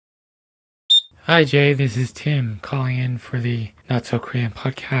Hi Jay, this is Tim calling in for the Not So Korean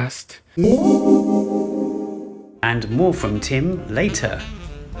podcast. And more from Tim later.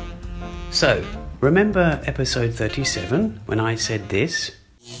 So, remember episode 37 when I said this?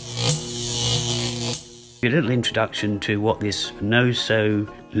 A little introduction to what this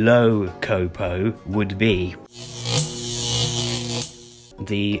NoSoLOKoPo would be.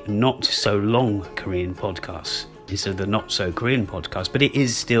 The Not So Long Korean podcast. Instead of the Not So Korean podcast, but it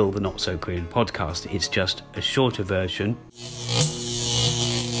is still the Not So Korean podcast. It's just a shorter version.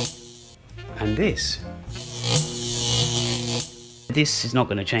 And this is not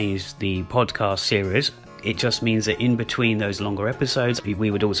going to change the podcast series. It just means that in between those longer episodes, we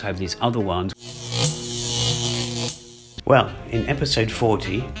would also have these other ones. Well, in episode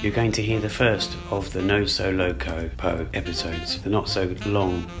 40, you're going to hear the first of the NoSoLOKoPo episodes, the Not So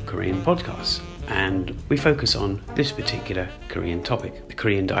Long Korean podcast. And we focus on this particular Korean topic, the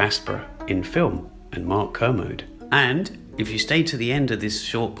Korean diaspora in film and Mark Kermode. And if you stay to the end of this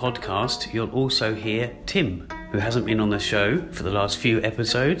short podcast, you'll also hear Tim, who hasn't been on the show for the last few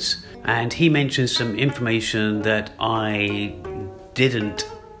episodes. And he mentions some information that I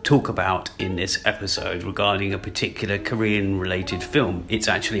didn't talk about in this episode regarding a particular Korean related film. It's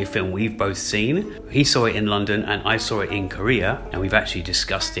actually a film we've both seen. He saw it in London and I saw it in Korea, and we've actually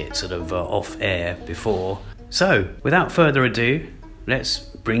discussed it sort of off air before. So without further ado, let's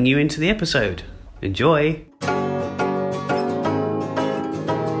bring you into the episode. Enjoy.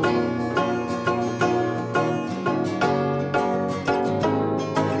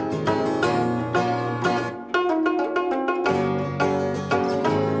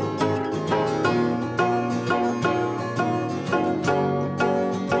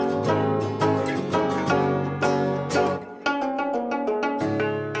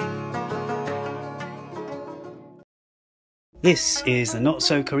 This is the Not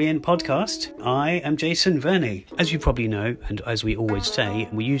So Korean podcast. I am Jason Verney. As you probably know, and as we always say,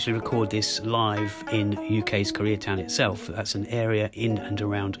 we usually record this live in UK's Koreatown itself. That's an area in and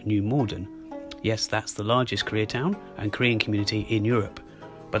around New Malden. Yes, that's the largest Koreatown and Korean community in Europe.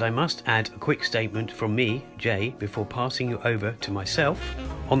 But I must add a quick statement from me, Jay, before passing you over to myself,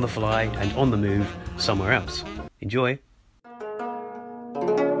 on the fly and on the move somewhere else. Enjoy.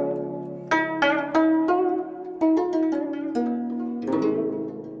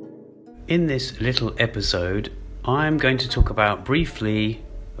 In this little episode, I'm going to talk about briefly,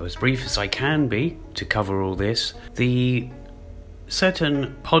 or as brief as I can be, to cover all this, the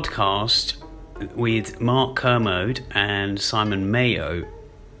certain podcast with Mark Kermode and Simon Mayo.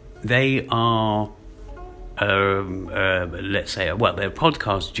 They are, let's say, well, they're a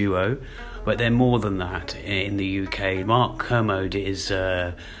podcast duo, but they're more than that in the UK. Mark Kermode is,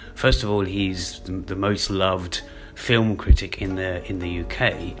 first of all, he's the most loved film critic in the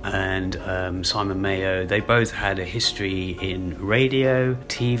UK, and Simon Mayo, they both had a history in radio,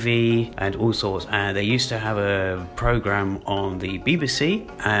 TV and all sorts, and they used to have a programme on the BBC,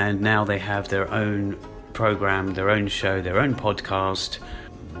 and now they have their own programme, their own show, their own podcast.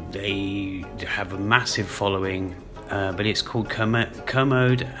 They have a massive following, but it's called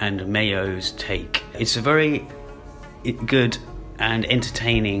Kermode and Mayo's Take. It's a very good and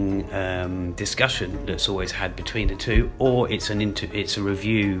entertaining discussion that's always had between the two, or it's a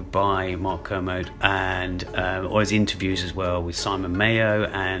review by Mark Kermode, and or his interviews as well with Simon Mayo,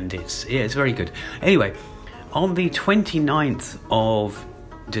 and it's very good. Anyway, on the 29th of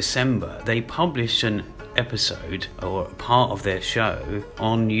December, they published an episode or part of their show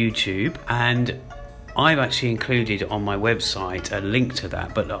on YouTube, and I've actually included on my website a link to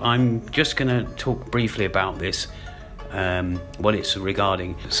that, but I'm just going to talk briefly about this. What it's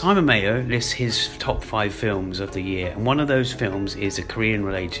regarding. Simon Mayo lists his top 5 films of the year, and one of those films is a Korean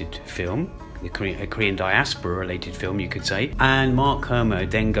related film, a Korean diaspora related film, you could say, and Mark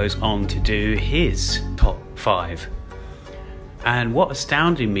Kermode then goes on to do his top 5. And what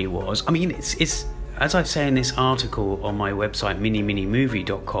astounded me was, I mean, it's as I say in this article on my website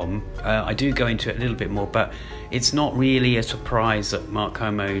miniminimovie.com, I do go into it a little bit more, but it's not really a surprise that Mark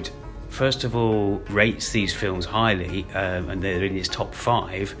Kermode first of all rates these films highly, and they're in his top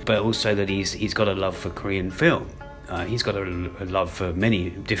 5, but also that he's got a love for Korean film. He's got a love for many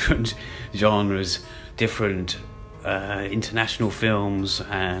different genres, different international films,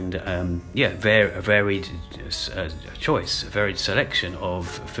 and a varied choice, a varied selection of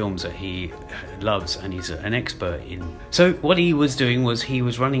films that he loves and he's an expert in. So what he was doing was he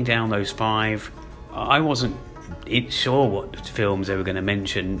was running down those 5. I wasn't sure what films they were going to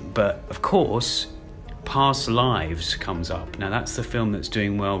mention, but of course Past Lives comes up. Now that's the film that's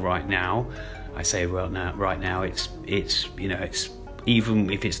doing well right now. I say right now it's even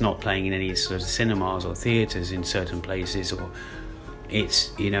if it's not playing in any sort of cinemas or theatres in certain places, or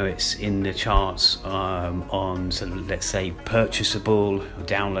it's in the charts on sort of, let's say, purchasable,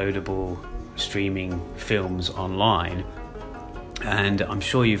 downloadable streaming films online. And I'm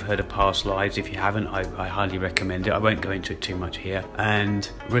sure you've heard of Past Lives. If you haven't, I highly recommend it. I won't go into it too much here. And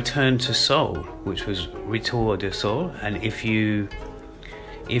Return to Seoul, which was Retour de Seoul. And if you've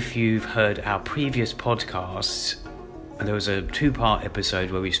heard our previous podcasts, there was a 2-part episode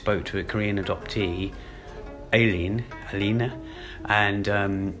where we spoke to a Korean adoptee, Alina, and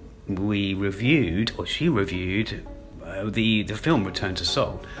she reviewed the film Return to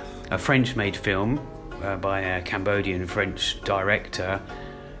Seoul, a French-made film by a Cambodian-French director.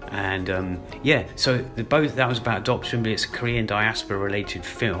 And so that was about adoption, but it's a Korean diaspora-related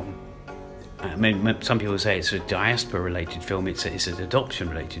film. I mean, some people say it's a diaspora-related film, it's an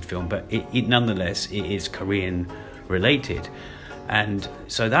adoption-related film, but it nonetheless, it is Korean-related. And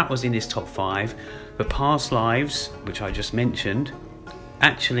so that was in his top 5. But Past Lives, which I just mentioned,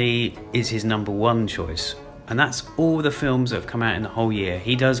 actually is his number 1 choice. And that's all the films that have come out in the whole year.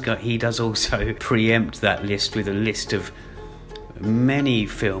 He does also preempt that list with a list of many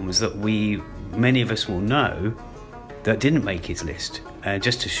films that many of us will know that didn't make his list,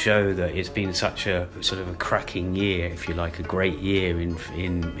 just to show that it's been such a sort of a cracking year, if you like, a great year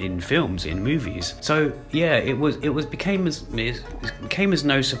in films, in movies. So yeah, it became as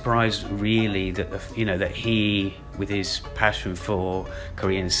no surprise really that that he, with his passion for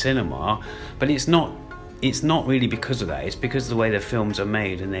Korean cinema, but it's not really because of that. It's because of the way the films are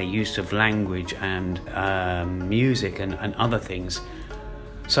made and their use of language and music and other things.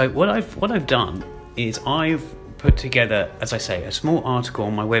 So what I've done is I've put together, as I say, a small article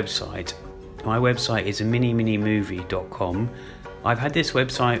on my website. My website is miniminimovie.com. I've had this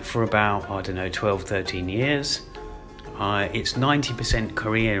website for about, 12, 13 years. It's 90%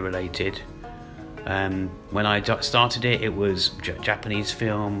 Korean related. When I started it, it was Japanese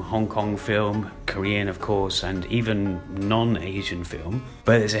film, Hong Kong film, Korean of course, and even non-Asian film.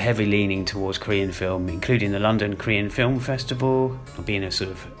 But there's a heavy leaning towards Korean film, including the London Korean Film Festival. I've been a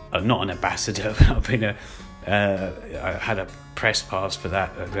sort of, not an ambassador, but I've been I had a press pass for that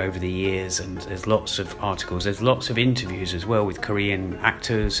over the years, and there's lots of articles, there's lots of interviews as well with Korean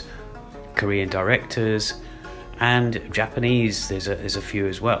actors, Korean directors, and Japanese, there's a few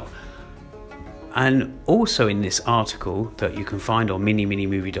as well. And also in this article that you can find on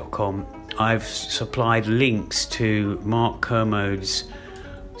miniminimovie.com, I've supplied links to Mark Kermode's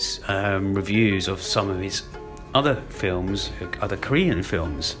reviews of some of his other films, other Korean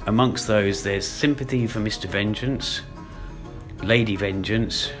films. Amongst those, there's Sympathy for Mr. Vengeance, Lady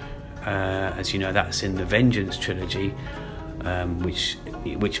Vengeance, as you know, that's in the Vengeance trilogy, which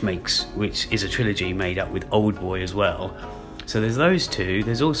is a trilogy made up with Old Boy as well. So there's those two.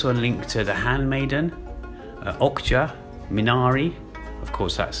 There's also a link to The Handmaiden, Okja, Minari. Of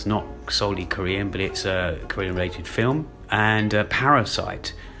course, that's not solely Korean, but it's a Korean-related film, and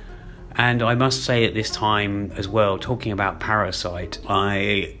Parasite. And I must say at this time as well, talking about Parasite,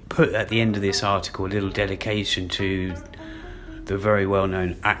 I put at the end of this article a little dedication to the very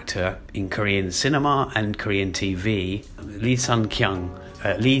well-known actor in Korean cinema and Korean TV, Lee Sun-kyung,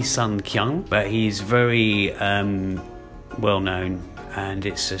 but he's very well-known, and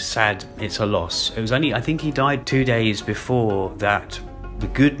it's a loss. It was only, I think he died 2 days before that, the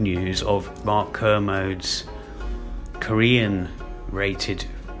good news of Mark Kermode's Korean-rated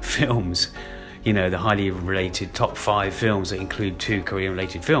films, the highly related top 5 films that include 2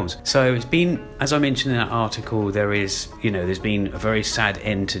 Korean-related films. So it's been, as I mentioned in that article, there's been a very sad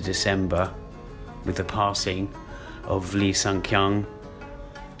end to December with the passing of Lee Sun-kyung,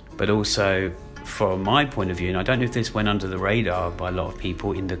 but also from my point of view, and I don't know if this went under the radar by a lot of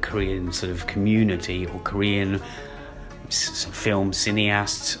people in the Korean sort of community, or Korean film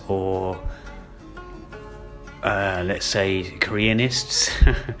cineasts, or let's say Koreanists,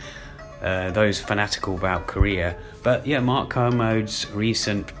 those fanatical about Korea. But yeah, Mark Kermode's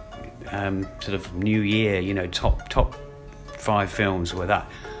recent sort of New Year, top 5 films were that.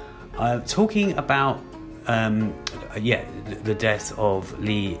 Talking about the death of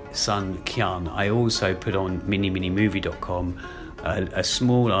Lee Sun-kyung, I also put on miniminimovie.com a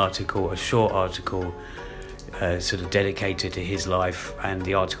small article, a short article, sort of dedicated to his life, and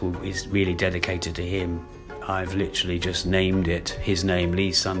the article is really dedicated to him. I've literally just named it, his name,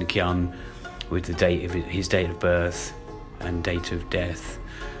 Lee Sun-kyung, with the date of his date of birth and date of death.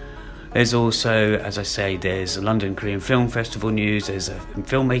 There's also, as I say, there's a London Korean Film Festival news, there's a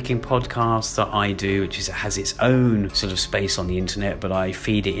filmmaking podcast that I do, which has its own sort of space on the internet, but I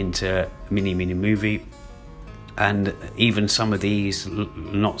feed it into Mini Movie. And even some of these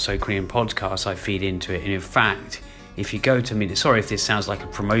not so Korean podcasts, I feed into it. And in fact, if you go to sorry if this sounds like a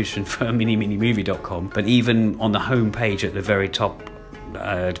promotion for minimovie.com, but even on the home page at the very top,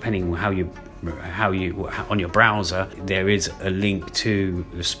 depending on how you on your browser, there is a link to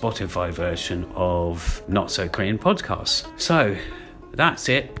the Spotify version of Not So Korean podcasts. So that's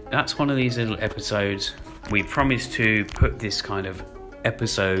it. That's one of these little episodes. We promised to put this kind of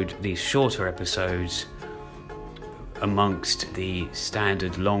episode, these shorter episodes, amongst the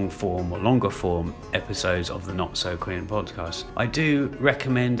standard long form or longer form episodes of the Not So Korean podcast. I do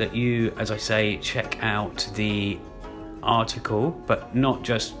recommend that you, as I say, check out the article, but not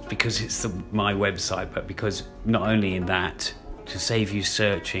just because it's my website, but because not only in that, to save you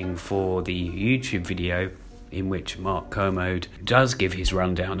searching for the YouTube video in which Mark Kermode does give his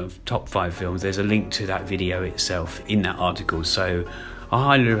rundown of top 5 films, there's a link to that video itself in that article. So I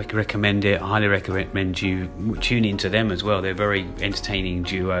highly recommend it. I highly recommend you tune into them as well. They're a very entertaining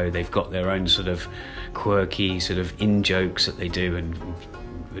duo. They've got their own sort of quirky sort of in-jokes that they do, and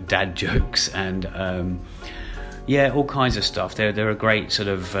dad jokes, and all kinds of stuff. They're a great sort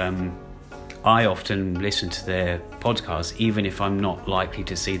of... I often listen to their podcasts, even if I'm not likely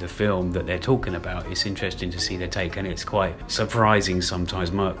to see the film that they're talking about. It's interesting to see their take, and it's quite surprising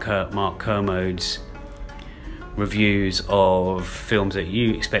sometimes. Mark Kermode's reviews of films that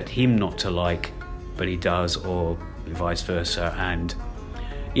you expect him not to like, but he does, or vice versa. And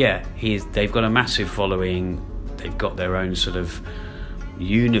yeah, they've got a massive following. They've got their own sort of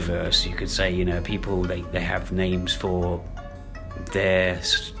universe, you could say. You know, people, they have names for their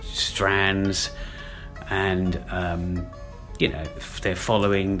strands, and they're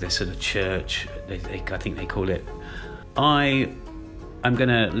following the sort of church. I think they call it. I'm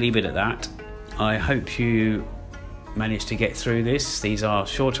gonna leave it at that. I hope you managed to get through this. These are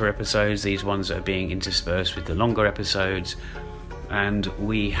shorter episodes. These ones are being interspersed with the longer episodes, and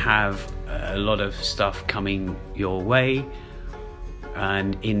we have a lot of stuff coming your way.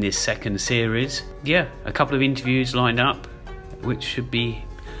 And in this second series, a couple of interviews lined up, which should be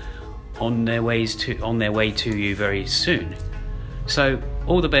on their way to you very soon. So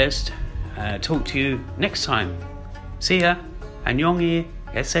all the best. Talk to you next time. See ya. 안녕히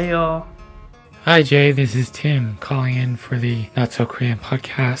계세요. Hi Jay, this is Tim calling in for the Not So Korean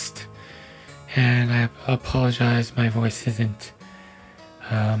podcast, and I apologize, my voice isn't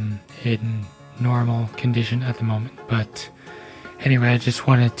in normal condition at the moment, but anyway, I just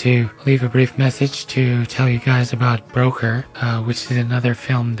wanted to leave a brief message to tell you guys about Broker, which is another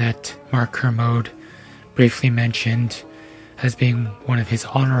film that Mark Kermode briefly mentioned as being one of his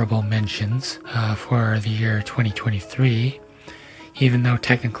honorable mentions for the year 2023, even though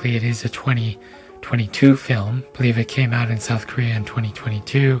technically it is a 2022 film. I believe it came out in South Korea in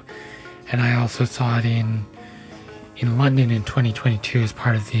 2022, and I also saw it in London in 2022 as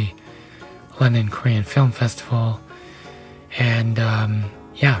part of the London Korean Film Festival. And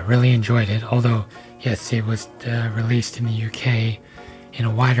really enjoyed it, although yes, it was released in the UK in a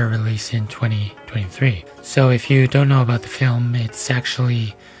wider release in 2023. So if you don't know about the film, it's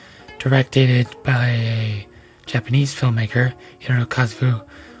actually directed by a Japanese filmmaker, Hirokazu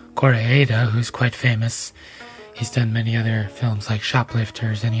Koreeda, who's quite famous. He's done many other films like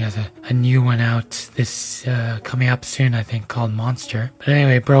Shoplifters, and he has a new one out this coming up soon, I think, called Monster. But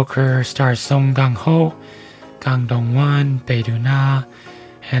anyway, Broker stars Song Kang-ho, Kang Dong-won, Bae Do-na,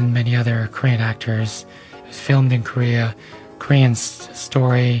 and many other Korean actors. It was filmed in Korea, Korean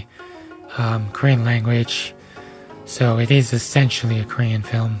story, Korean language, so it is essentially a Korean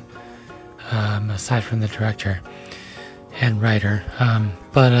film, aside from the director and writer.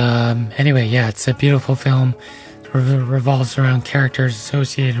 Anyway, it's a beautiful film. It revolves around characters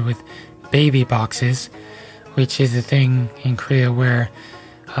associated with baby boxes, which is a thing in Korea where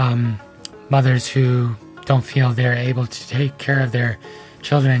mothers who don't feel they're able to take care of their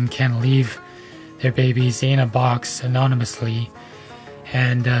children can leave their babies in a box anonymously,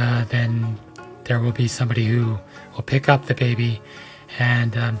 and then there will be somebody who will pick up the baby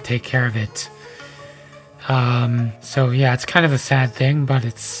and take care of it. It's kind of a sad thing, but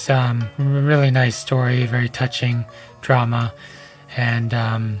it's a really nice story, very touching drama, and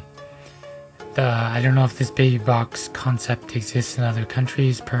I don't know if this baby box concept exists in other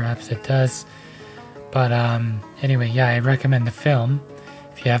countries. Perhaps it does. But anyway, I recommend the film.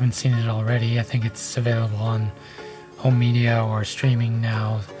 If you haven't seen it already, I think it's available on home media or streaming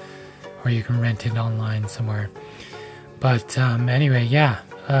now, or you can rent it online somewhere. But anyway,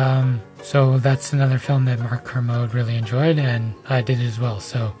 so that's another film that Mark Kermode really enjoyed, and I did as well.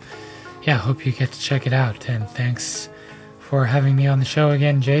 So hope you get to check it out. And thanks for having me on the show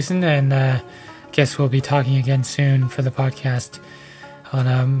again, Jason. And guess we'll be talking again soon for the podcast on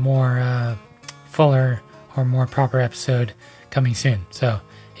a more fuller or more proper episode coming soon. So,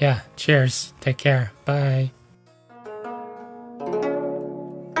 yeah, cheers. Take care. Bye.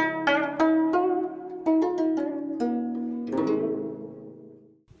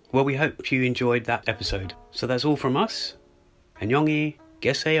 Well, we hope you enjoyed that episode. So that's all from us. 안녕히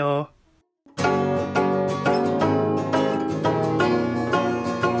계세요.